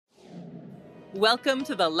Welcome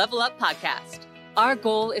to the Level Up Podcast. Our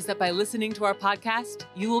goal is that by listening to our podcast,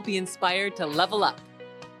 you will be inspired to level up.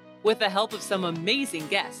 With the help of some amazing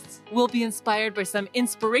guests, we'll be inspired by some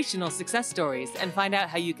inspirational success stories and find out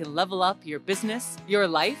how you can level up your business, your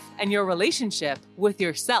life, and your relationship with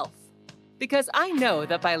yourself. Because I know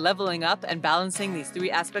that by leveling up and balancing these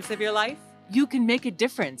three aspects of your life, you can make a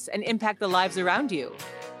difference and impact the lives around you.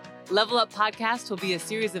 Level Up Podcast will be a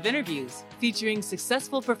series of interviews featuring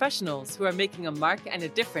successful professionals who are making a mark and a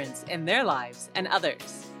difference in their lives and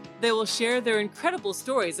others. They will share their incredible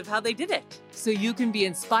stories of how they did it, so you can be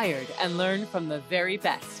inspired and learn from the very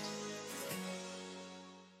best.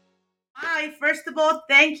 Hi, first of all,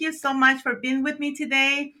 thank you so much for being with me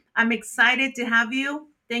today. I'm excited to have you.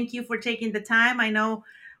 Thank you for taking the time. I know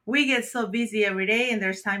we get so busy every day, and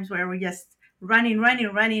there's times where we're just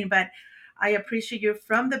running, but I appreciate you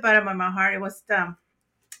from the bottom of my heart. It was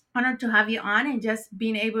honored to have you on and just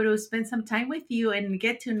being able to spend some time with you and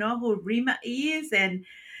get to know who Rima is and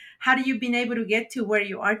how do you been able to get to where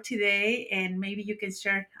you are today. And maybe you can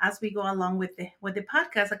share as we go along with the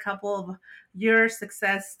podcast a couple of your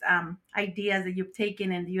success ideas that you've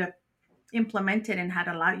taken and you have implemented and had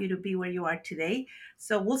allowed you to be where you are today.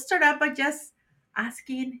 So we'll start out by just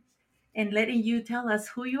asking and letting you tell us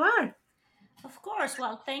who you are. Of course.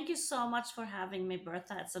 Well, thank you so much for having me,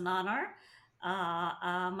 Bertha. It's an honor.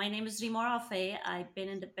 My name is Rima Rafeh. I've been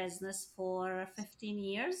in the business for 15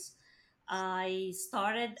 years. I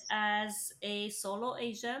started as a solo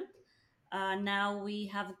agent. Now we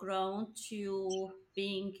have grown to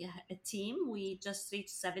being a team. We just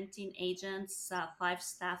reached 17 agents, five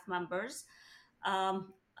staff members.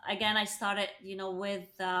 Um, Again, I started,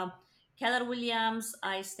 with Keller Williams.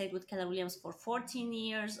 I stayed with Keller Williams for 14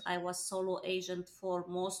 years. I was solo agent for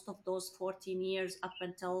most of those 14 years up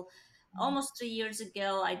until almost 3 years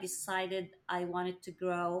ago. I decided I wanted to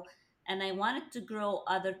grow and I wanted to grow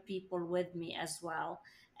other people with me as well.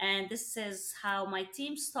 And this is how my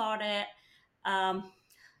team started. Um,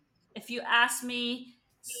 if you ask me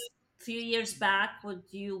a few years back, would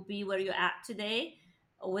you be where you're at today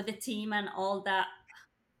with the team and all that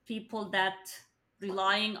people that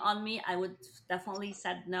relying on me, I would definitely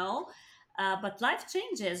said no. But life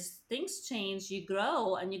changes, things change, you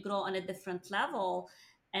grow and you grow on a different level,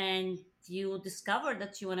 and you discover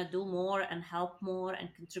that you want to do more and help more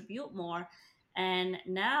and contribute more. And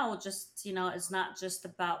now, just it's not just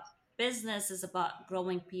about business; it's about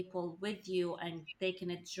growing people with you and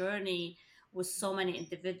taking a journey with so many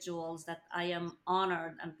individuals that I am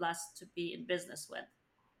honored and blessed to be in business with.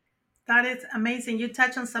 That is amazing. You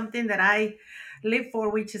touch on something that I live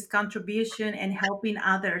for, which is contribution and helping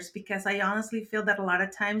others. Because I honestly feel that a lot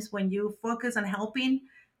of times when you focus on helping,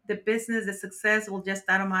 the business, the success will just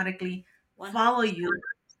automatically follow 100%. you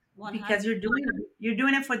because 100. you're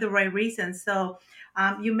doing it for the right reasons. So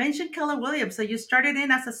you mentioned Keller Williams. So you started in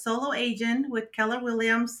as a solo agent with Keller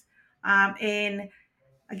Williams, and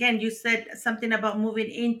again, you said something about moving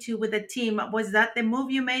into with a team. Was that the move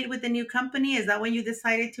you made with the new company? Is that when you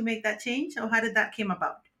decided to make that change, or how did that came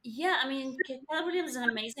about? Yeah, I mean, Keller Williams is an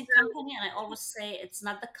amazing company, and I always say it's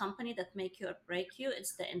not the company that make you or break you;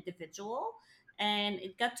 it's the individual. And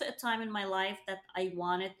it got to a time in my life that I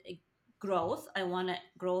wanted a growth. I wanted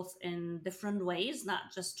growth in different ways, not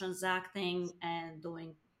just transacting and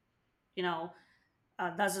doing, you know,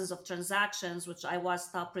 dozens of transactions, which I was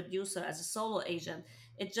top producer as a solo agent.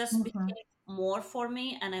 It just Mhm. became more for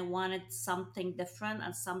me, and I wanted something different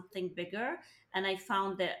and something bigger. And I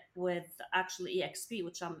found it with actually EXP,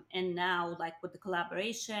 which I'm in now, like with the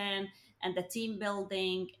collaboration and the team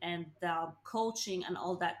building and the coaching and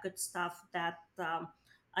all that good stuff that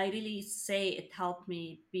I really say it helped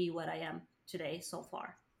me be what I am today so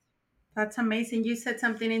far. That's amazing. You said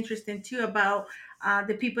something interesting too about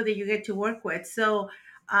the people that you get to work with. So,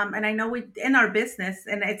 and I know we in our business,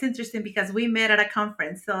 and it's interesting because we met at a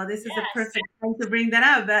conference. So this is a Yes. perfect time to bring that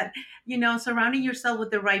up. But surrounding yourself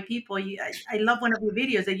with the right people. I love one of your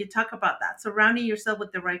videos that you talk about that. Surrounding yourself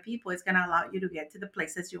with the right people is going to allow you to get to the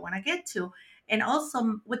places you want to get to, and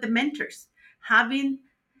also with the mentors, having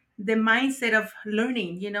the mindset of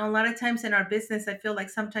learning. A lot of times in our business, I feel like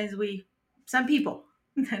sometimes some people,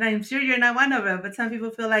 and I'm sure you're not one of them, but some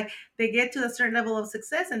people feel like they get to a certain level of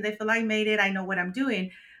success and they feel I made it, I know what I'm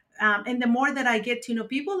doing. And the more that I get to know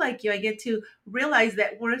people like you, I get to realize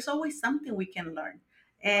that there's always something we can learn.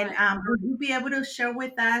 And Right. would you be able to share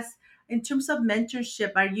with us in terms of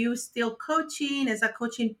mentorship? Are you still coaching? Is that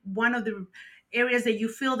coaching one of the areas that you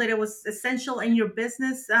feel that it was essential in your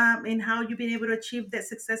business, in how you've been able to achieve the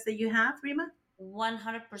success that you have, Rima?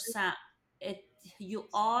 100%. It You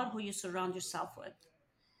are who you surround yourself with.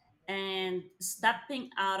 and stepping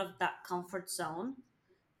out of that comfort zone,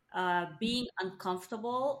 being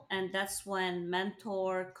uncomfortable. And that's when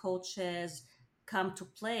mentor coaches come to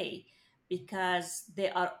play, because they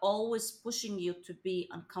are always pushing you to be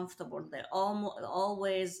uncomfortable. They're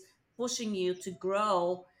always pushing you to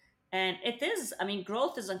grow. And it is, I mean,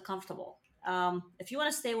 growth is uncomfortable. If you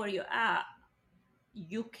want to stay where you're at,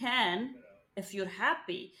 you can, if you're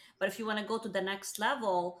happy. But if you want to go to the next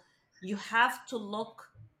level, you have to look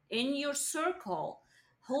in your circle.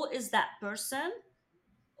 Who is that person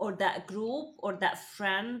or that group or that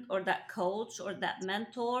friend or that coach or that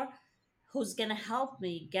mentor who's going to help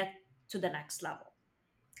me get to the next level?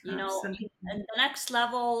 You know, Absolutely. and the next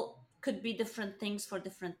level could be different things for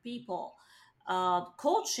different people.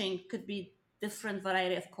 Coaching could be different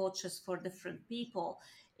variety of coaches for different people.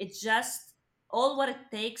 It's just all what it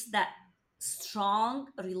takes, that strong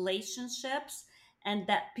relationships, and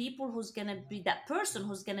that people who's gonna be that person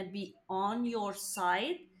who's gonna be on your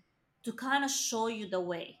side to kind of show you the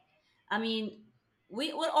way. I mean,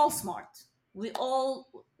 we're all smart. We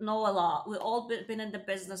all know a lot. We all been in the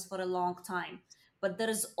business for a long time, but there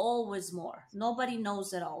is always more. Nobody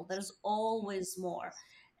knows it all. There's always more.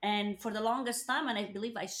 And for the longest time, and I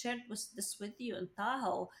believe I shared this with you in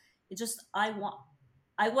Tahoe, it just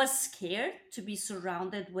I was scared to be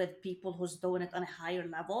surrounded with people who's doing it on a higher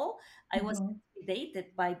level. I was Mhm.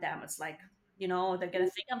 intimidated by them. It's like, they're gonna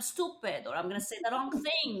think I'm stupid, or I'm gonna say the wrong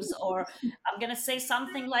things, or I'm gonna say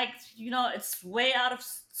something like, it's way out of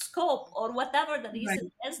scope, or whatever the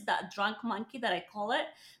reason Right. is. That drunk monkey that I call it,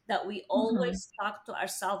 that we Mhm. always talk to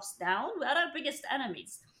ourselves down. We are our biggest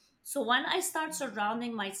enemies. So when I start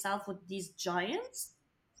surrounding myself with these giants,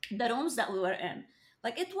 the rooms that we were in,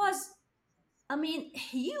 like, it was, I mean,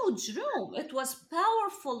 huge room. It was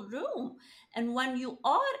powerful room. And when you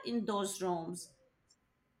are in those rooms,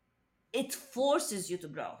 it forces you to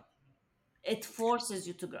grow. It forces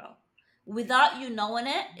you to grow. Without you knowing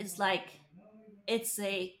it, it's like it's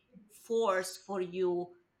a force for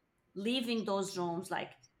you leaving those rooms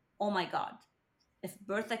like, oh my God, if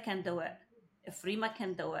Bertha can do it, if Rima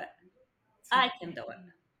can do it, I can Exactly. do it.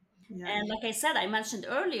 Yeah. And like I said, I mentioned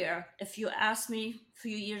earlier, if you asked me a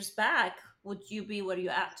few years back, would you be where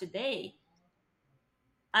you're at today?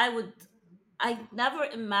 I would, I never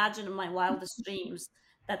imagined in my wildest dreams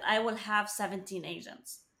that I will have 17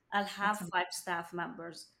 agents. I'll have That's five staff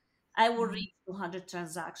members. I will amazing. reach 200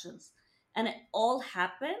 transactions. And it all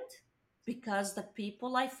happened because the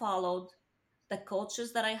people I followed, the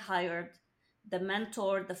coaches that I hired, the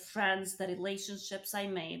mentor, the friends, the relationships I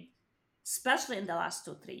made, especially in the last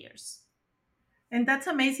 2, 3 years. And that's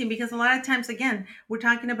amazing because a lot of times, again, we're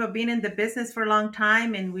talking about being in the business for a long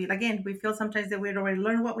time, and we feel sometimes that we'd already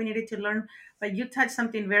learned what we needed to learn. But you touched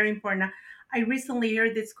something very important. I recently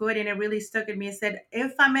heard this quote, and it really stuck in me. It said,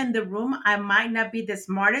 "If I'm in the room, I might not be the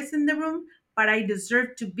smartest in the room, but I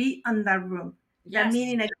deserve to be in that room." That Yes,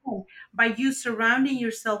 meaning, again, by you surrounding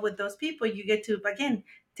yourself with those people, you get to again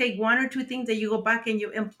take one or two things that you go back and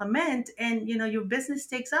you implement, and your business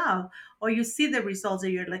takes off, or you see the results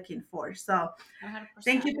that you're looking for. So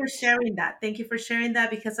thank 100%. you for sharing that. Thank you for sharing that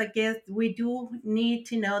because I guess we do need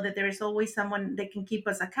to know that there is always someone that can keep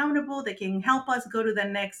us accountable, that can help us go to the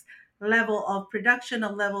next level of production,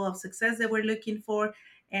 a level of success that we're looking for.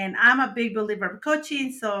 And I'm a big believer of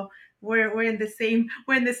coaching, so we're in the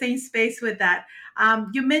same space with that.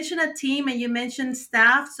 You mentioned a team and you mentioned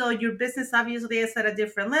staff, so your business obviously is at a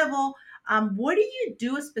different level. What do you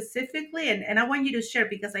do specifically? And I want you to share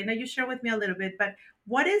because I know you share with me a little bit, but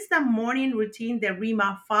what is the morning routine that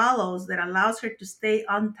Rima follows that allows her to stay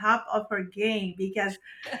on top of her game? Because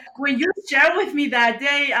when you shared with me that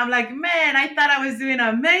day, I'm like, man, I thought I was doing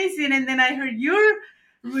amazing. And then I heard your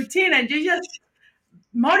routine and you just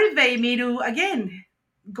motivate me to, again,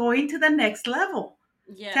 go into the next level.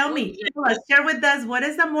 Yeah. Tell Well, me, tell us, share with us, what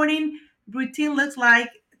does the morning routine looks like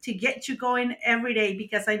to get you going every day?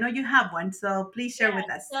 Because I know you have one. So please share yeah.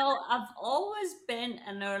 with us. So I've always been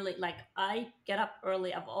an early, like, I get up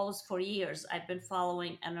early. I've always, for years, I've been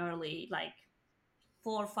following an early, like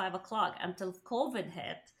 4 or 5 o'clock until COVID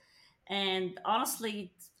hit. And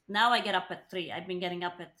honestly, now I get up at 3. I've been getting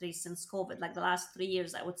up at 3 since COVID, like the last 3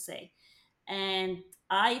 years, I would say. And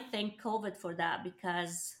I thank COVID for that,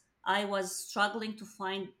 because I was struggling to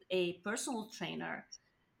find a personal trainer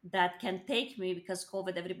that can take me, because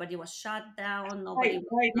COVID, everybody was shut down. Nobody Right, was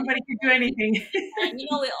right. doing Nobody can do anything. anything.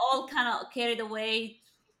 And, we all kind of carried away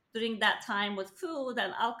during that time with food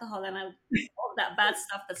and alcohol and all that bad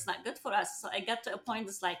stuff that's not good for us. So I got to a point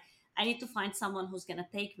that's like, I need to find someone who's going to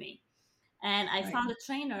take me. And I Right. found a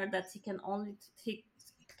trainer that he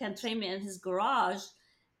can train me in his garage,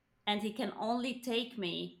 and he can only take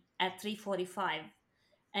me at 3:45,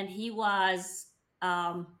 and he was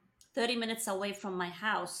um, 30 minutes away from my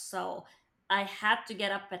house. So I had to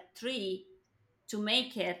get up at 3 to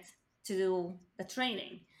make it to the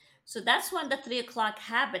training. So that's when the 3 o'clock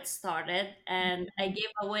habit started, and I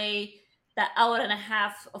gave away that hour and a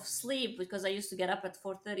half of sleep because I used to get up at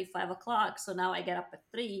 4:30, 5 o'clock. So now I get up at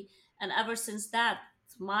 3. And ever since that,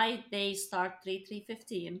 my days start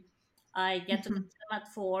 3:15. I get to the Mhm. gym at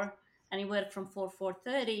 4, anywhere from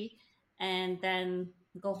 4:30, and then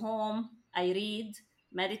go home. I read,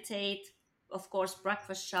 meditate, of course,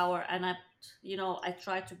 breakfast, shower, and I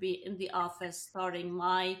try to be in the office starting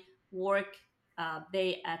my work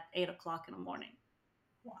day at 8 o'clock in the morning.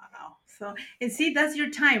 Wow. So, and see, that's your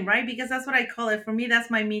time, right? Because that's what I call it. For me,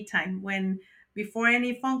 that's my me time. When before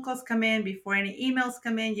any phone calls come in, before any emails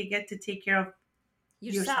come in, you get to take care of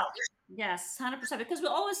Yourself. yourself. Yes, 100%. Because we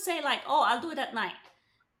always say, like, oh, I'll do it at night.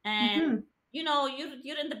 And, Hmm.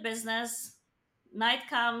 you're in the business, night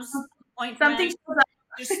comes, Something appointment, shows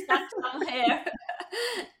you're up. stuck somewhere,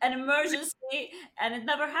 an emergency, and it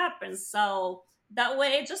never happens. So that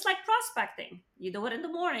way, just like prospecting, you do it in the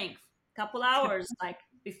morning, couple hours, like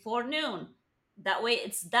before noon. That way,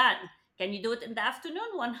 it's done. Can you do it in the afternoon?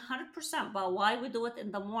 100%. But why we do it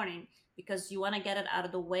in the morning? Because you want to get it out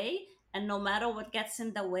of the way, and no matter what gets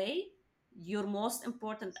in the way, your most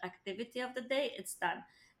important activity of the day, it's done.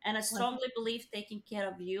 And I strongly believe taking care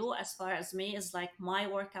of you, as far as me, is like my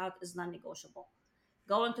workout is non-negotiable.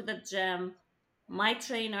 Going to the gym, my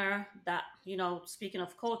trainer, that, speaking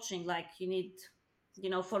of coaching, like, you need,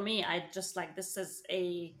 for me, I just like, this is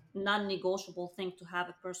a non-negotiable thing to have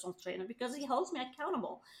a personal trainer because he holds me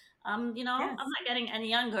accountable. I'm Yes. not getting any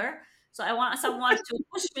younger, so I want someone to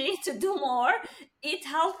push me to do more, eat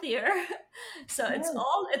healthier. So Yes.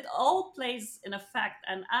 it all plays in effect,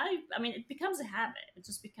 and I mean, it becomes a habit. It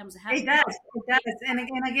just becomes a habit. It does. It does. And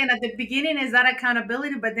again, at the beginning is that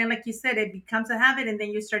accountability, but then, like you said, it becomes a habit, and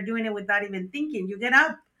then you start doing it without even thinking. You get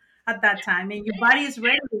up at that time, and your body is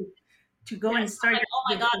ready to go and Yes, I'm start like, oh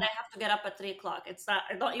my your God, I have to get up at 3 o'clock. It's not,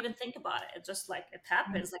 I don't even think about it. It's just like, it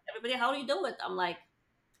happens. Like, everybody, how do you do it? I'm like,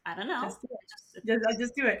 I don't know. just do It just, it.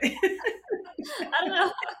 Just do it. I don't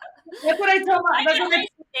know. That's what I tell my. I That's get what I.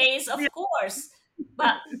 lazy days, of course,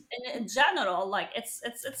 but in general, like, it's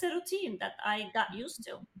a routine that I got used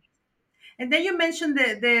to. And then you mentioned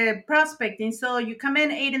the prospecting. So you come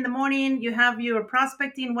in 8 in the morning. You have your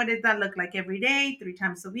prospecting. What does that look like every day, 3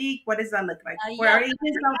 times a week? What does that look like for Yeah, our for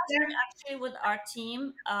agents the out past there? year, actually, with our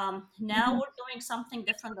team, now Mhm. we're doing something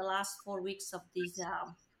different the last 4 weeks of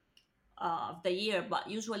the year, but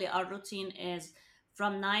usually our routine is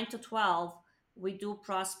from 9 to 12. We do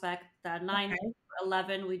prospect. 9 Okay. to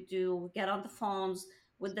 11, we get on the phones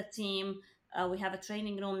with the team. We have a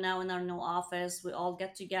training room now in our new office. We all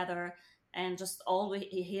get together and just all we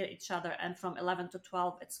hear each other. And from 11 to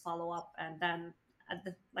 12, it's follow up. And then,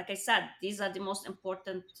 like I said, these are the most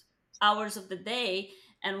important hours of the day.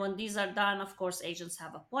 And when these are done, of course, agents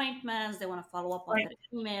have appointments. They want to follow up on Right.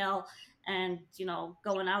 their email, and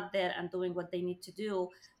going out there and doing what they need to do.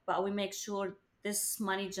 But we make sure this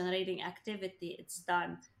money generating activity, it's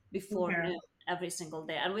done before Okay. noon every single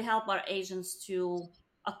day, and we help our agents to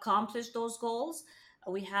accomplish those goals.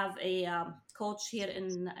 We have a coach here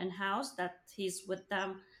in house that he's with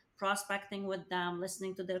them, prospecting with them,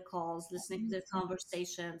 listening to their calls, listening to their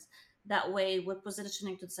conversations. That way we're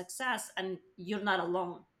positioning to success, and you're not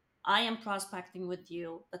alone. I am prospecting with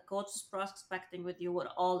you. The coach is prospecting with you. We're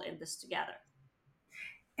all in this together.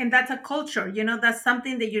 And that's a culture, that's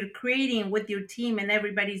something that you're creating with your team, and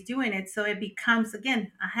everybody's doing it, so it becomes,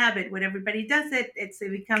 again, a habit. When everybody does it, it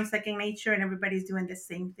becomes second nature, and everybody's doing the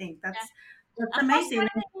same thing. Yeah. That's And amazing.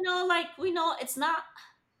 prospecting, like, we know it's not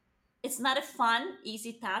a fun,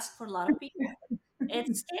 easy task for a lot of people.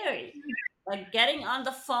 It's scary. Like, getting on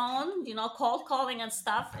the phone, cold calling and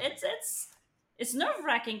stuff. It's nerve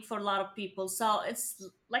wracking for a lot of people. So it's,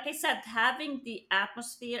 like I said, having the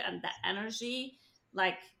atmosphere and the energy,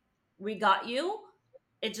 like, we got you.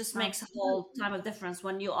 It just makes a Absolutely. whole time of difference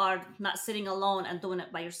when you are not sitting alone and doing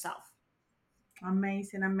it by yourself.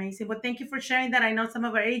 Amazing, amazing. Well, thank you for sharing that. I know some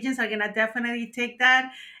of our agents are gonna definitely take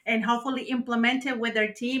that and hopefully implement it with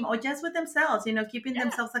their team or just with themselves, keeping Yeah.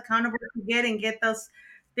 themselves accountable to get those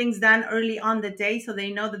things done early on the day, so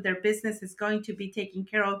they know that their business is going to be taken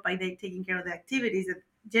care of by they taking care of the activities that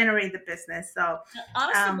generate the business. So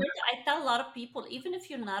Honestly, um Berta, I tell a lot of people, even if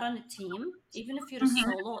you're not on a team, even if you're a mhm,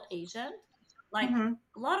 solo agent, like, mhm.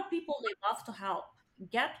 a lot of people, they love to help.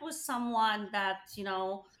 Get with someone that,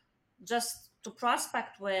 just to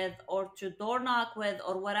prospect with or to door knock with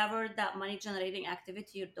or whatever that money generating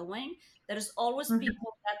activity you're doing, there's always Mhm.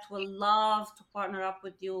 people that will love to partner up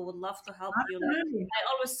with you, would love to help you. Like Absolutely. I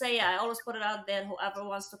always say, I always put it out there, whoever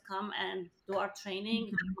wants to come and do our training,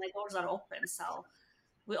 Mhm. my doors are open. So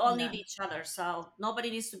we all need Yeah. each other. So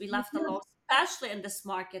nobody needs to be left alone, especially in this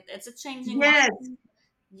market. It's a changing market. Yes.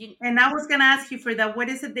 You, And I was going to ask you for that. What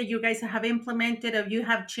is it that you guys have implemented or you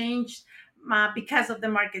have changed because of the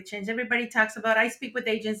market change? Everybody talks about, I speak with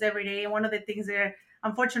agents every day. And one of the things there,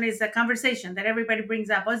 unfortunately, is the conversation that everybody brings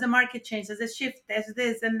up. Oh, is the market change? Does it shift? There's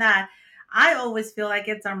this and that. I always feel like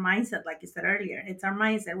it's our mindset, like you said earlier. It's our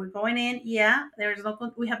mindset. We're going in, yeah,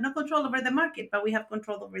 we have no control over the market, but we have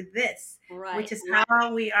control over this, which right. is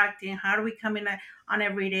how we acting, how do we come in on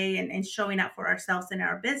every day and showing up for ourselves in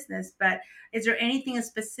our business. But is there anything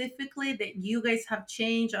specifically that you guys have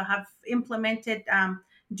changed or have implemented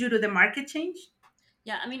due to the market change?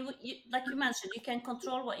 Yeah, I mean, like you mentioned, you can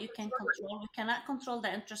control what you can control. We cannot control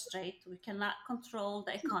the interest rate. We cannot control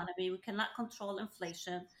the economy. We cannot control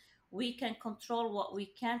inflation. We can control what we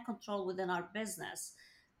can control within our business.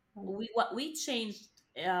 What we changed,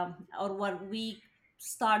 or what we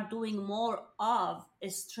start doing more of,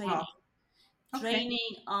 is Oh, training. okay.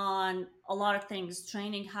 Training on a lot of things,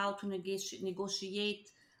 training how to negotiate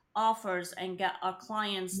offers and get our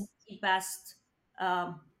clients the best,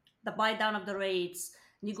 um, the buy down of the rates,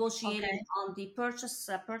 negotiating Okay. on the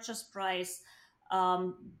purchase price,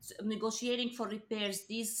 negotiating for repairs.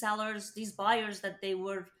 These sellers, these buyers that they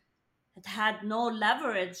were had no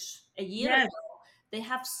leverage a year Yes. ago, they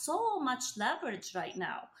have so much leverage right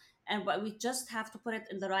now. And but we just have to put it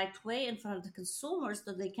in the right way in front of the consumers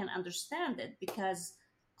so they can understand it, because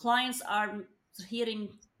clients are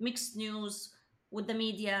hearing mixed news with the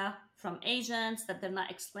media from agents that they're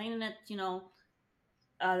not explaining it,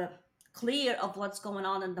 uh, clear of what's going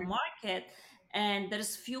on in the market. And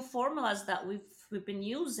there's few formulas that we've been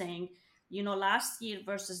using, last year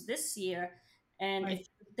versus this year. And if Right.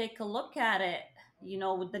 you take a look at it,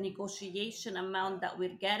 with the negotiation amount that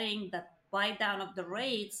we're getting, the buy down of the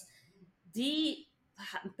rates, the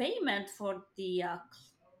payment for the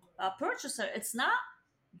purchaser, it's not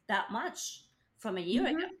that much from a year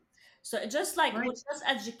ago. Mm-hmm. So it just like we're Right. just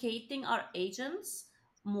educating our agents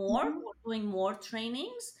more. Mm-hmm. We're doing more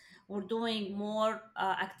trainings. We're doing more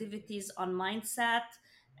activities on mindset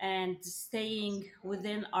and staying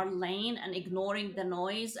within our lane and ignoring the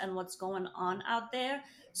noise and what's going on out there.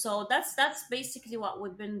 So that's basically what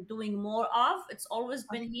we've been doing more of. It's always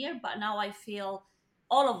been here, but now I feel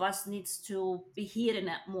all of us needs to be hearing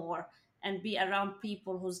it more and be around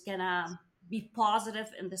people who's gonna be positive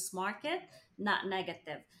in this market, not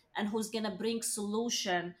negative, and who's gonna bring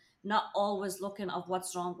solution, not always looking of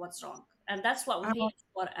what's wrong. And that's what we're here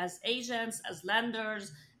for as agents, as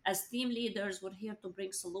lenders, as team leaders. We're here to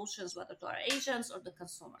bring solutions, whether to our agents or the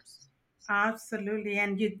consumers. Absolutely.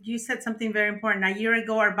 And you said something very important. A year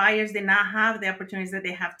ago, our buyers did not have the opportunities that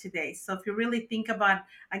they have today. So if you really think about,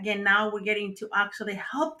 again, now we're getting to actually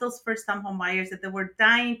help those first time home buyers that they were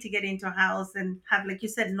dying to get into a house and have, like you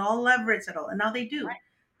said, no leverage at all. And now they do. Right.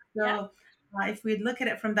 Yeah. So if we look at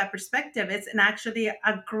it from that perspective, it's actually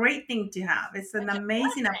a great thing to have. It's an It's a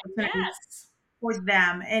amazing blessing. opportunity Yes. for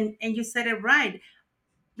them. And you said it right.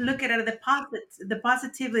 Look at it, the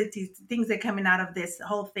positivity things that are coming out of this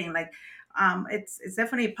whole thing. Like it's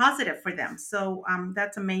definitely positive for them. So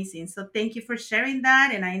that's amazing. So thank you for sharing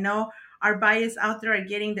that. And I know our buyers out there are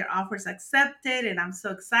getting their offers accepted, and I'm so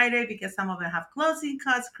excited because some of them have closing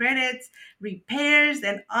costs, credits, repairs,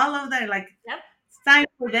 and all of that. Like Yep. it's time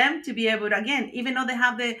for them to be able to, again, even though they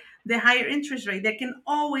have the higher interest rate, they can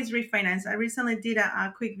always refinance. I recently did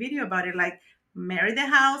a quick video about it, like marry the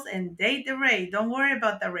house and date the rate. Don't worry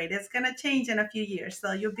about the rate. It's gonna change in a few years.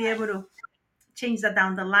 So you'll be able to change that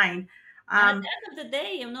down the line. And at the Um, end of the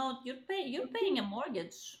day, you're paying a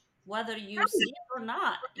mortgage, whether you see it or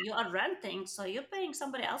not. You are renting, so you're paying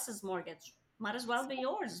somebody else's mortgage. Might as well be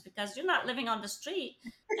yours, because you're not living on the street.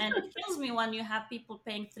 And it kills me when you have people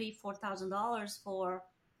paying $3,000-$4,000 for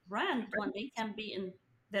rent when they can be in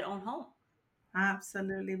their own home.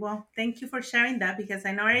 Absolutely. Well, thank you for sharing that because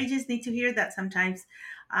I know our agents need to hear that sometimes.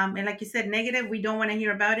 And like you said, negative, we don't want to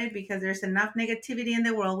hear about it because there's enough negativity in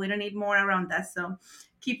the world. We don't need more around us. So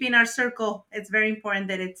keeping our circle, it's very important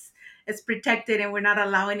that it's protected and we're not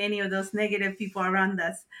allowing any of those negative people around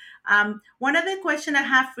us. One other question I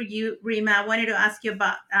have for you, Rima, I wanted to ask you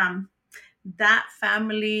about that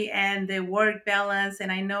family and the work balance.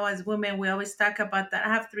 And I know as women, we always talk about that.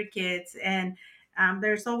 I have three kids, and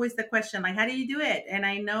there's always the question, like, how do you do it? And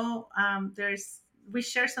I know there's we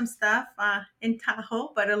share some stuff in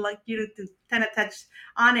Tahoe, but I'd like you to kind of touch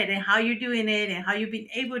on it and how you're doing it and how you've been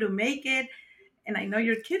able to make it. And I know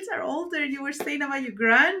your kids are older. You were saying about your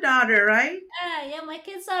granddaughter, right? Yeah, my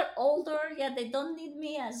kids are older. Yeah, they don't need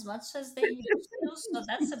me as much as they used to, so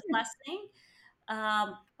that's a blessing.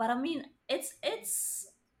 But I mean, it's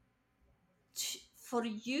for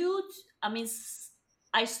you. I mean,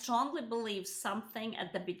 I strongly believe something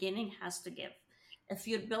at the beginning has to give. If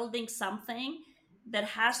you're building something, there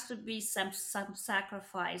has to be some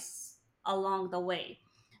sacrifice along the way.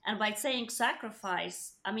 And by saying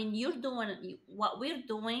sacrifice, I mean you're doing what we're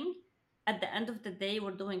doing. At the end of the day,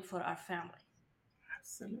 we're doing for our family.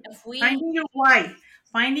 Absolutely. If we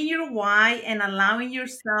Finding your why and allowing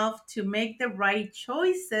yourself to make the right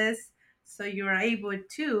choices so you're able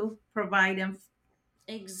to provide them.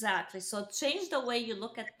 Exactly. So change the way you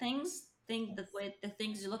look at things. Think the way the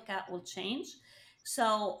things you look at will change.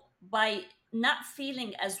 So by not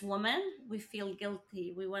feeling as women, we feel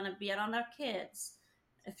guilty. We want to be around our kids.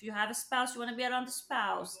 If you have a spouse, you want to be around the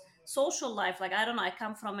spouse. Social life, like I don't know, I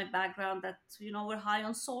come from a background that we're high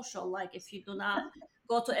on social. Like if you do not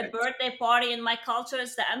go to a birthday party in my culture,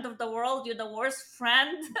 it's the end of the world. You're the worst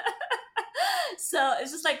friend. So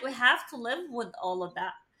it's just like we have to live with all of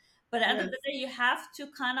that. But at the end of Yes. the day, you have to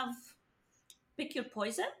kind of pick your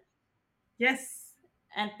poison Yes.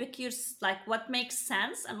 and pick your like what makes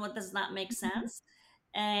sense and what does not make sense.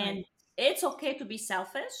 And Right. it's okay to be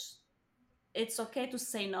selfish. It's okay to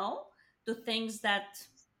say no to things that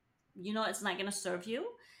it's not going to serve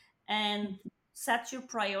you, and set your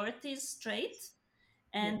priorities straight.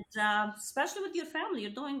 And Yes. especially with your family,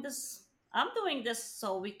 you're doing this. I'm doing this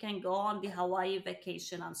so we can go on the Hawaii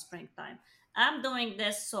vacation on springtime. I'm doing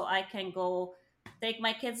this so I can go take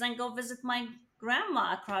my kids and go visit my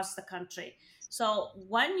grandma across the country. So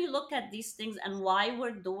when you look at these things and why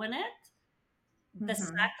we're doing it, the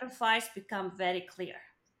Mhm. sacrifice become very clear.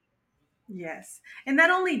 Yes. And not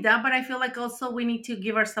only that, but I feel like also we need to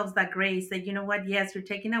give ourselves that grace that, you know what, yes, you're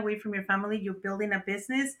taking away from your family, you're building a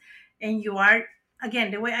business, and you are,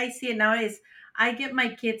 again, the way I see it now is I get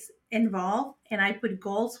my kids involved and I put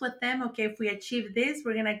goals with them. Okay, if we achieve this,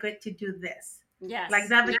 we're going to get to do this. Like Yes,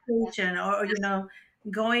 that vacation or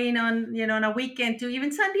going on a weekend to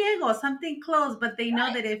even San Diego, something close, but they know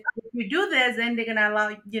right, that if you do this, then they're going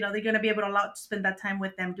to they're going to be able to allow to spend that time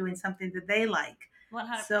with them doing something that they like.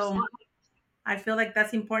 So 100%. I feel like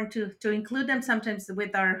that's important to include them sometimes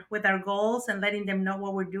with our goals and letting them know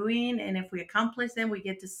what we're doing, and if we accomplish them, we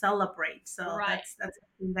get to celebrate. So Right. that's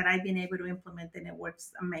something that I've been able to implement, and it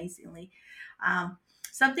works amazingly. Um,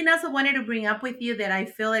 Something else I wanted to bring up with you that I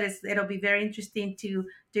feel it'll be very interesting to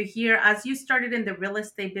hear as you started in the real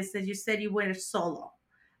estate business. You said you went solo.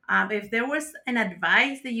 If there was an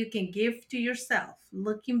advice that you can give to yourself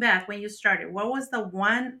looking back when you started, what was the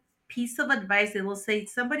one piece of advice that will say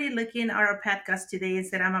somebody looking at our podcast today and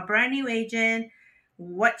said, I'm a brand new agent.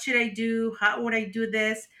 What should I do? How would I do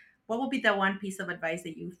this? What would be the one piece of advice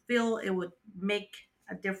that you feel it would make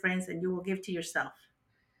a difference and you will give to yourself?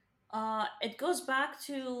 It goes back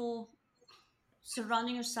to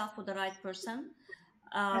surrounding yourself with the right person.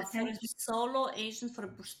 For a Okay. solo agent, for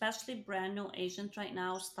especially brand new agent right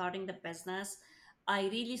now starting the business, I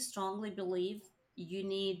really strongly believe you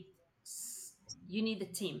need you need a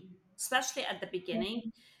team, especially at the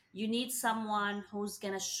beginning. You need someone who's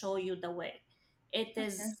gonna show you the way. It Okay.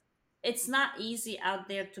 is it's not easy out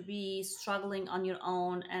there to be struggling on your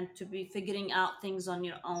own and to be figuring out things on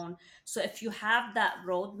your own. So if you have that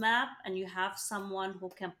roadmap and you have someone who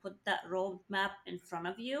can put that roadmap in front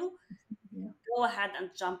of you, Yeah. go ahead and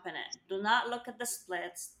jump in it. Do not look at the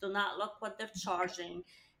splits. Do not look what they're charging.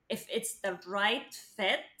 If it's the right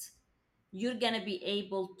fit, you're going to be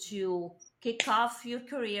able to kick off your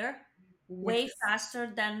career way Yes.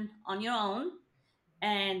 faster than on your own.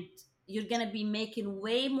 And you're going to be making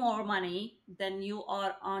way more money than you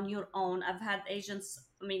are on your own. I've had agents,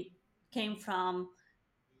 I mean, came from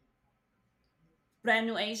brand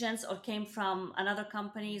new agents or came from another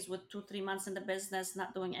companies with 2 3 months in the business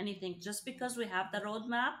not doing anything, just because we have the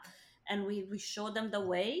roadmap and we show them the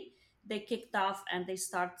way, they kicked off and they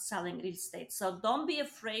start selling real estate. So don't be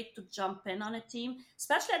afraid to jump in on a team,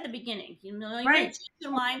 especially at the beginning. You may Right. change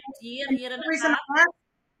your mind And year and the a reason half. I asked,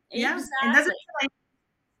 yeah, and that's Exactly.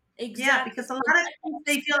 yeah, Exactly. because a lot So of get the times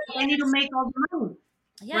they feel like I need to experience. make all the money.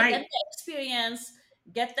 Yeah, get Right. the experience,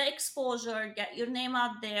 get the exposure, get your name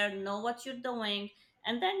out there, know what you're doing,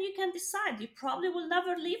 and then you can decide. You probably will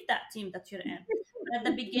never leave that team that you're in. But at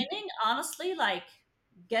the beginning, honestly, like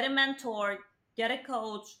get a mentor, get a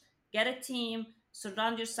coach, get a team,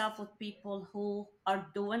 surround yourself with people who are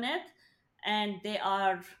doing it, and they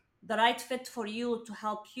are the right fit for you to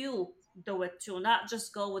help you do it too. Not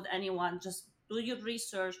just go with anyone. Just do your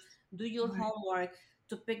research, do your Right. homework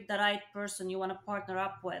to pick the right person you want to partner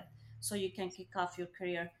up with so you can kick off your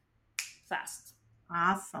career fast.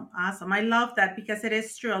 Awesome, awesome. I love that because it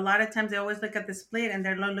is true. A lot of times they always look at the split and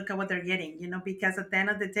they're look at what they're getting, because at the end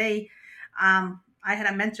of the day, I had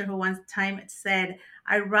a mentor who one time said,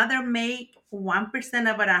 I'd rather make 1%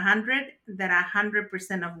 of a 100 than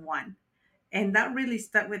 100% of one. And that really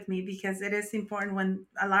stuck with me because it is important when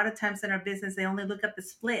a lot of times in our business they only look at the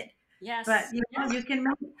split. But Yes, you yes, can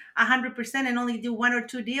make 100% and only do one or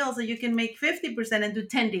two deals, or you can make 50% and do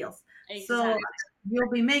 10 deals. So exactly.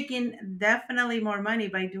 you'll be making definitely more money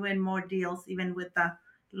by doing more deals, even with the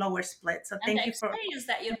lower split. So And the thank you for experience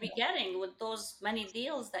that you'll be getting with those many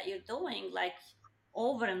deals that you're doing, like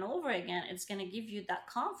over and over again, it's going to give you that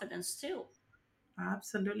confidence too.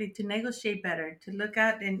 absolutely to negotiate better, to look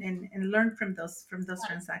at and learn from those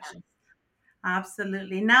transactions.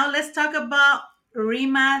 Absolutely. Now let's talk about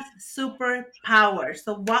Rima's superpower.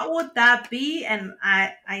 So what would that be? And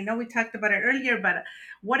I know we talked about it earlier, but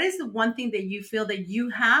what is the one thing that you feel that you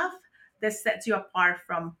have that sets you apart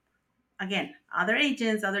from, again, other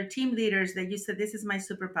agents, other team leaders that you said this is my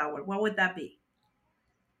superpower? What would that be?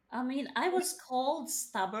 I mean, I was called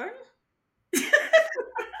stubborn.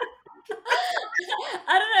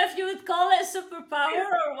 I don't know if you would call it a superpower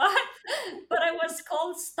or what, but I was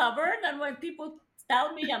called stubborn. And when people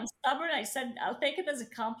tell me I'm stubborn, I said I'll take it as a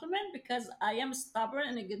compliment because I am stubborn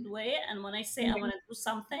in a good way. And when I say I want to do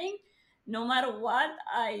something, no matter what,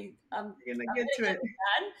 You're gonna I'm get gonna to get it. it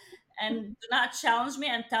done. And do not challenge me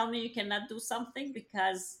and tell me you cannot do something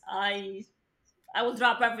because I will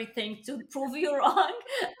drop everything to prove you wrong.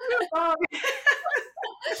 Oh,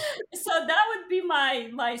 So that would be my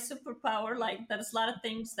superpower. Like there's a lot of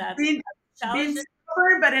things that being challenge. being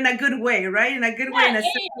stubborn, but in a good way, right? In a good way, Yeah, in a yeah,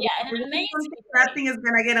 sense yeah, that yeah, in an if you don't amazing think way. nothing is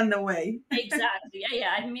gonna get in the way. Exactly. Yeah,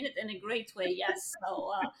 yeah. I mean it in a great way. Yes.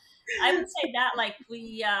 So I would say that like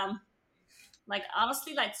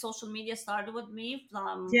honestly, like social media started with me.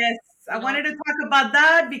 Yes, I You know, wanted to talk about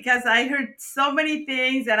that because I heard so many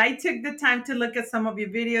things and I took the time to look at some of your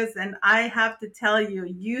videos, and I have to tell you,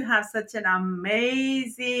 you have such an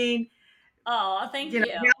amazing oh, thank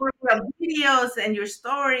you. gallery of videos and your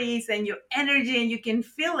stories and your energy, and you can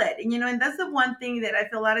feel it. And that's the one thing that I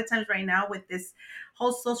feel a lot of times right now with this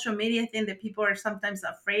whole social media thing that people are sometimes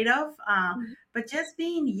afraid of. Mhm. But just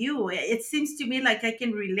being you, it seems to me like I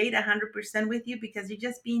can relate 100% with you because you're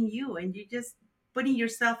just being you and you're just putting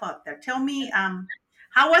yourself out there. Tell me,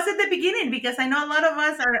 how was it the beginning? Because I know a lot of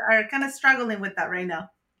us are kind of struggling with that right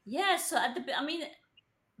now. Yeah. So I mean,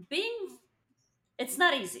 being it's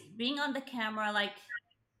not easy being on the camera. Like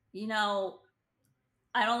you know,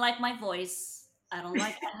 I don't like my voice. I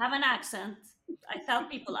have an accent. I tell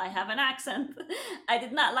people I have an accent. I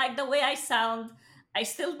did not like the way I sound. I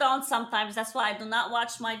still don't sometimes. That's why I do not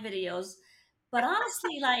watch my videos. But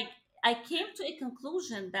honestly, like I came to a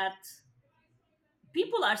conclusion that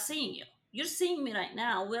people are seeing you. You're seeing me right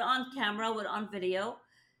now. We're on camera, we're on video.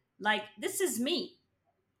 Like this is me.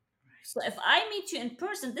 So if I meet you in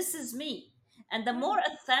person, this is me. And the more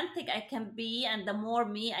authentic I can be and the more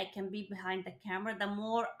me I can be behind the camera, the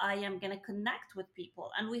more I am going to connect with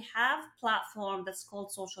people. And we have platform that's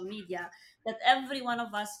called social media that every one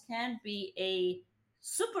of us can be a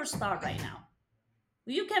superstar right now.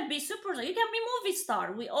 You can be superstar, you can be movie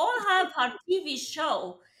star. We all have our TV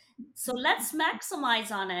show, so let's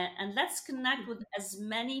maximize on it and let's connect with as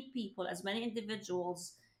many people, as many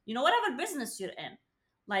individuals, whatever business you're in.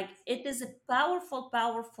 Like it is a powerful,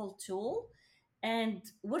 powerful tool. And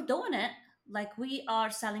we're doing it. Like we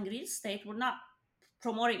are selling real estate. We're not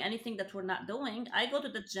promoting anything that we're not doing. I go to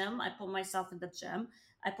the gym, I put myself in the gym.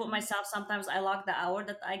 I put myself, sometimes I log the hour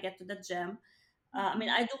that I get to the gym. I mean,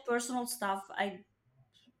 I do personal stuff. I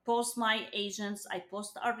post my agents, I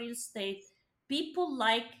post our real estate. People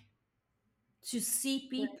like to see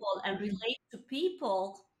people and relate to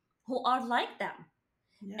people who are like them.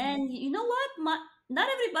 Yes. And you know what? Not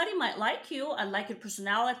everybody might like you and like your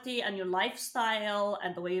personality and your lifestyle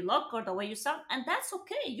and the way you look or the way you sound. And that's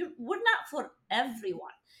okay. We're not for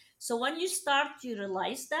everyone. So when you start to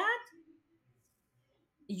realize that,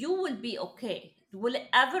 you will be okay. Will it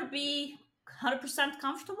ever be 100%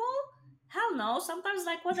 comfortable? Hell no. Sometimes,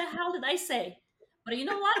 like, what the hell did I say? But you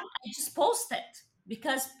know what? I just post it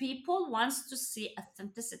because people wants to see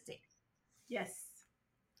authenticity. Yes.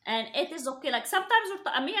 And it is okay. Like sometimes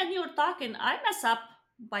me and you are talking, I mess up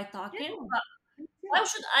by Yeah. talking, but Yeah. why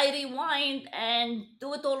should I rewind and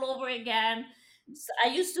do it all over again? So I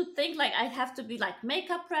used to think like I have to be like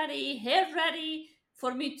makeup ready, hair ready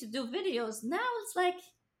for me to do videos. Now it's like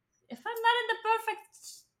if I'm not in the perfect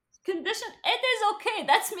condition, it is okay.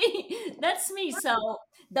 That's me. That's me. So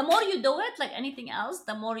the more you do it, like anything else,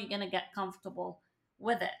 the more you're gonna get comfortable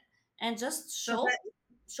with it, and just So that,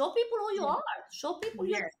 show people who you yeah, are. Show people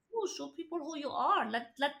your yes. tools. Show people who you are.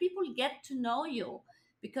 Let people get to know you,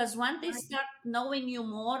 because when they start knowing you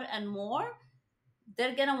more and more,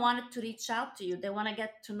 they're gonna want to reach out to you. They want to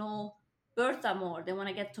get to know Bertha more. They want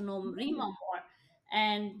to get to know Rima more,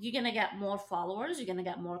 and you're gonna get more followers. You're gonna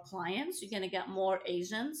get more clients. You're gonna get more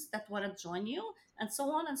Asians that want to join you, and so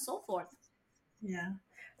on and so forth. Yeah.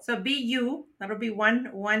 So be you. That'll be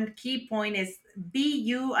one key point is be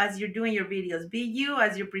you as you're doing your videos. Be you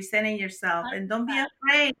as you're presenting yourself, and don't be 100%.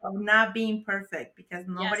 afraid of not being perfect because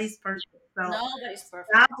nobody's Yes, perfect. So nobody's perfect.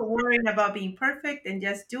 stop worrying about being perfect and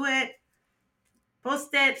just do it. Post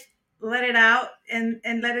it, let it out, and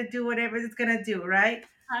let it do whatever it's gonna do. Right?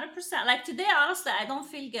 100%. Like today, honestly, I don't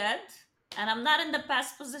feel good. And I'm not in the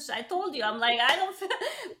best position. I told you, I'm like, I don't feel,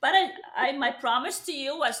 but my promise to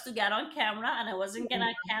you was to get on camera and I wasn't going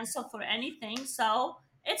to cancel for anything. So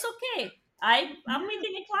it's okay. I'm Yeah.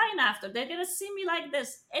 meeting a client after. They're going to see me like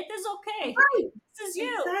this. It is okay. Right. This is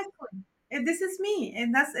you. Exactly. And this is me.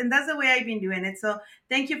 And that's the way I've been doing it. So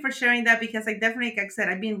thank you for sharing that because I definitely, like I said,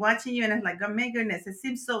 I've been watching you and I'm like, oh my goodness, it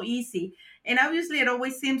seems so easy. And obviously it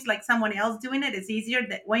always seems like someone else doing it. It's easier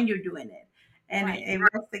that when you're doing it. And Right. it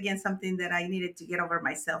was again something that I needed to get over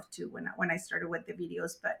myself too when I started with the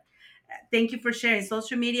videos. But thank you for sharing.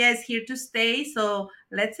 Social media is here to stay. So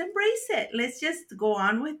let's embrace it. Let's just go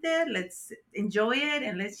on with it. Let's enjoy it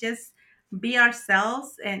and let's just be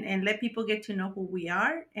ourselves and let people get to know who we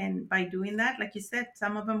are. And by doing that, like you said,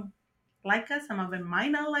 some of them like us, some of them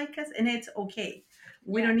might not like us, and it's okay.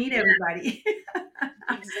 We Yeah, don't need everybody.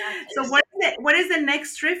 exactly. So what is the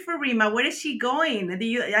next trip for Rima? Where is she going?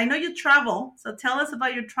 I know you travel, so tell us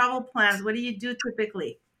about your travel plans. What do you do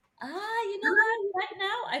typically? You know what? Right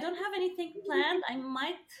now, I don't have anything planned. I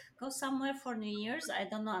might go somewhere for New Year's. I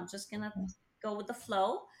don't know. I'm just gonna go with the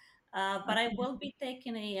flow. But I Okay. will be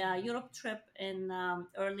taking a Europe trip in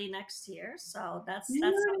early next year, so that's on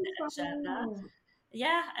the agenda. Beautiful.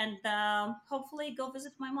 Yeah, and hopefully go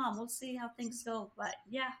visit my mom. We'll see how things go. But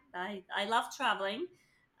yeah, I love traveling.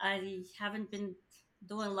 I haven't been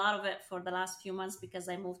doing a lot of it for the last few months because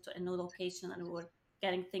I moved to a new location and we were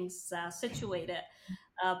getting things situated.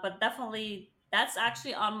 But definitely, that's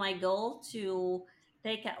actually on my goal to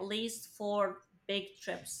take at least 4 big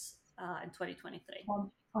trips in 2023.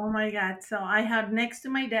 Oh my God. So I have next to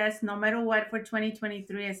my desk, no matter what, for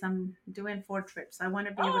 2023, as I'm doing 4 trips. I want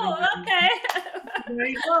to be able to Oh, do. okay. There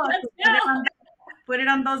you go. Let's So go. put it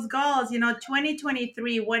on those goals.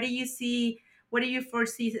 2023. What do you see? What do you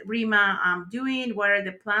foresee Rima doing? What are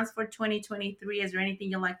the plans for 2023? Is there anything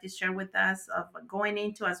you'd like to share with us of going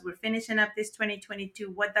into as we're finishing up this 2022?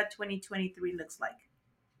 What that 2023 looks like?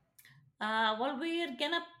 Well, we're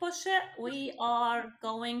gonna push it. We are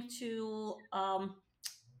going to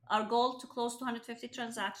our goal to close 250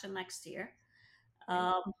 transaction next year. Great.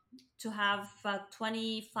 Um, to have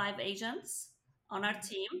 25 agents on our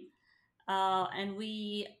team, and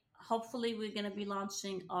we hopefully we're gonna be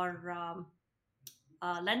launching our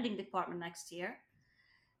lending department next year.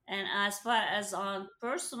 And as far as on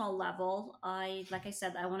personal level, I like I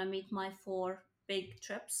said, I want to meet my 4 big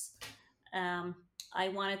trips. I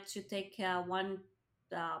wanted to take one,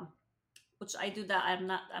 um, which I do that. I'm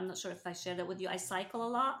not sure if I shared it with you. I cycle a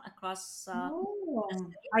lot across the Oh,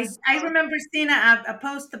 I, states. I So, remember seeing a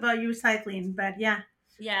post about you cycling, but yeah.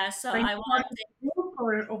 yeah, so So you I part want of to. the group,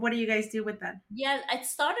 or what do you guys do with that? Yeah, it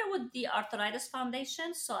started with the Arthritis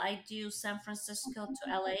Foundation. So I do San Francisco to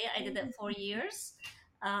LA. I did it 4 years.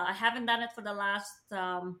 I haven't done it for the last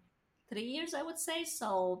 3 years, I would say.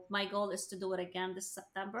 So my goal is to do it again this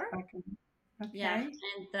September. Okay. Yeah, Okay.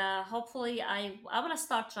 and hopefully I want to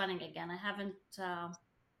start running again. I haven't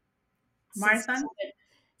since Marathon? COVID.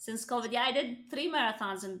 Since COVID. Yeah, I did 3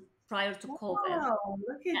 marathons and prior to COVID. Wow,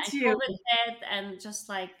 look Yeah, at and you. COVID hit, and just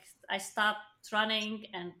like I stopped running,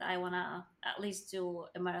 and I want to at least do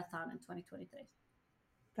a marathon in 2023.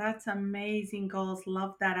 That's amazing goals.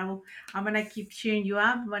 Love that. I'm gonna keep cheering you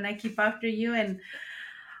up. I'm gonna keep after you. And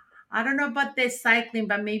I don't know about this cycling,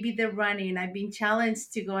 but maybe the running. I've been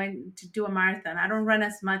challenged to go in to do a marathon. I don't run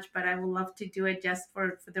as much, but I would love to do it just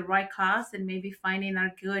for the right cause and maybe finding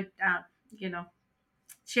a good, you know,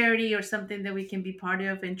 charity or something that we can be part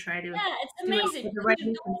of and try to Yeah, it's do it amazing for the because right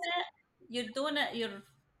reasons. you're doing it, you're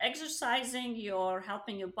exercising, you're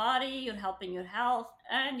helping your body, you're helping your health,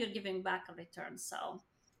 and you're giving back a return. So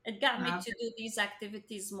it got me Uh, to do these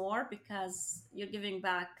activities more because you're giving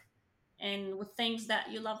back and with things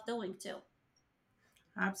that you love doing too.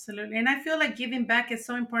 Absolutely. And I feel like giving back is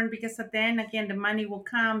so important because at the end, again, the money will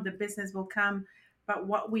come, the business will come, but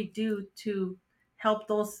what we do to help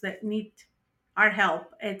those that need our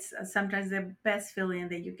help, it's sometimes the best feeling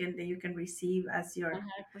that you can receive as 100%.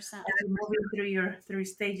 you're moving through your through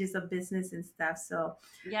stages of business and stuff. So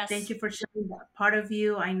thank Yes. you for sharing that part of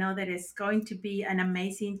you. I know that it's going to be an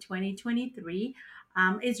amazing 2023.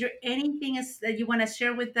 Is there anything else that you want to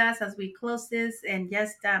share with us as we close this? And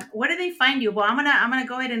just where do they find you? Well, I'm gonna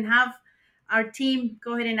go ahead and have our team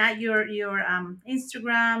go ahead and add your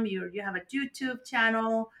Instagram. You have a YouTube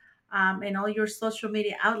channel. And all your social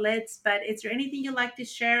media outlets. But is there anything you'd like to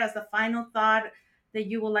share as a final thought that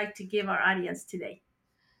you would like to give our audience today?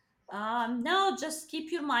 No, just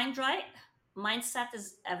keep your mind right. Mindset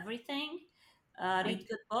is everything. Read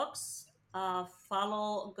good books,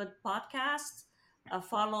 follow good podcasts,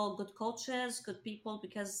 follow good coaches, good people,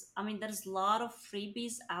 because I mean, there's a lot of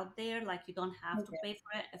freebies out there. Like, you don't have to Okay. pay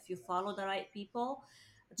for it if you follow the right people.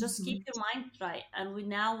 Just keep Mhm. your mind right. And we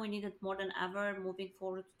need it more than ever moving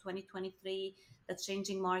forward to 2023, the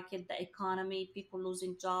changing market, the economy, people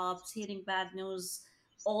losing jobs, hearing bad news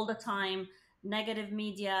all the time, negative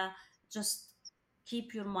media. Just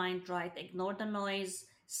keep your mind right, ignore the noise,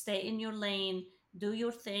 stay in your lane, do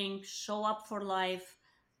your thing, show up for life.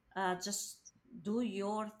 Just do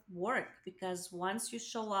your work, because once you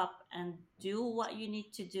show up and do what you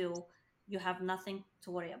need to do, you have nothing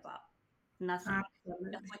to worry about. Nothing. If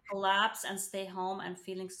Absolutely. we collapse and stay home and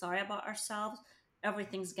feeling sorry about ourselves,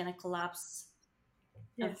 everything's going to collapse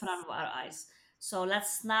in front Yes. of our eyes. So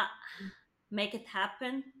let's not make it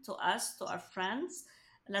happen to us, to our friends.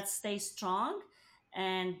 Let's stay strong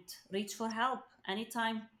and reach for help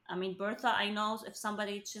anytime. I mean, Bertha, I know if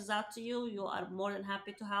somebody reaches out to you, you are more than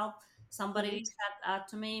happy to help. Somebody Absolutely. reaches out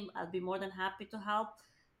to me, I'll be more than happy to help.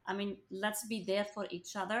 I mean, let's be there for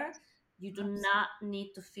each other. You do not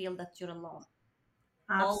need to feel that you're alone.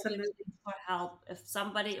 Always Absolutely. reach for help.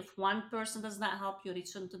 If one person does not help you,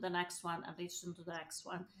 reach into the next one and reach into the next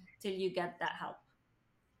one till you get that help.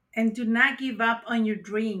 And do not give up on your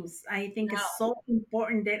dreams. I think No, it's so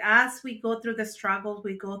important that as we go through the struggles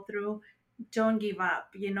we go through, don't give up.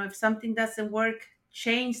 If something doesn't work,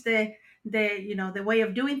 change the way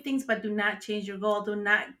of doing things, but do not change your goal. Do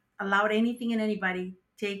not allow anything and anybody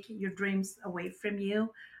take your dreams away from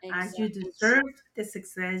you. You exactly. deserve the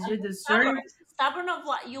success. And You be deserve. stubborn. Be stubborn of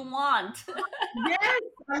what you want. Yes,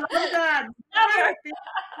 I love that. Stubborn.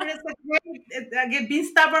 Yes, it's a great, again, be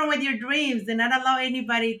stubborn with your dreams and not allow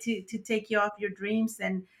anybody to take you off your dreams.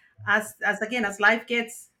 And as again, as life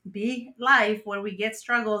gets be life where we get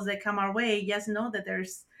struggles that come our way, just know that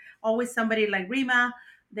there's always somebody like Rima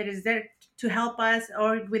that is there to help us,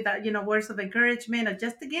 or with words of encouragement, or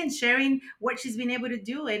just again sharing what she's been able to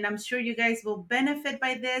do. And I'm sure you guys will benefit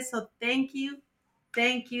by this. So thank you,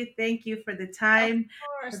 thank you for the Of time.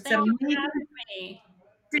 course. It's Thank you for amazing having me.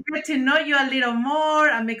 to get to know you a little more.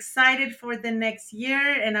 I'm excited for the next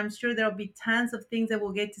year, and I'm sure there'll be tons of things that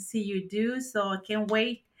we'll get to see you do. So I can't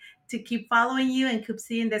wait to keep following you and keep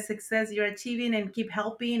seeing the success you're achieving, and keep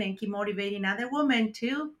helping and keep motivating other women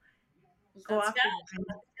to go Let's go. after your dreams.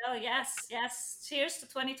 Let's go. Yes. Yes. Cheers to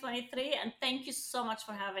 2023. And thank you so much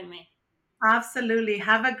for having me. Absolutely.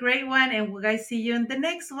 Have a great one, and we'll guys see you in the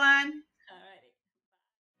next one. Alrighty.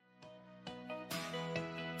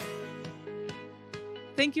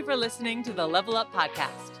 Thank you for listening to the Level Up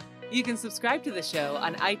Podcast. You can subscribe to the show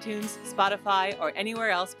on iTunes, Spotify, or anywhere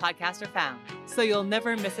else podcasts are found, so you'll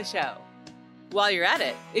never miss a show. While you're at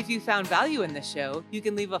it, if you found value in this show, you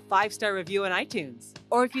can leave a 5-star review on iTunes.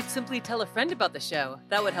 Or if you'd simply tell a friend about the show,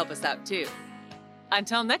 that would help us out too.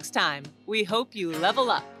 Until next time, we hope you level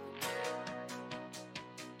up.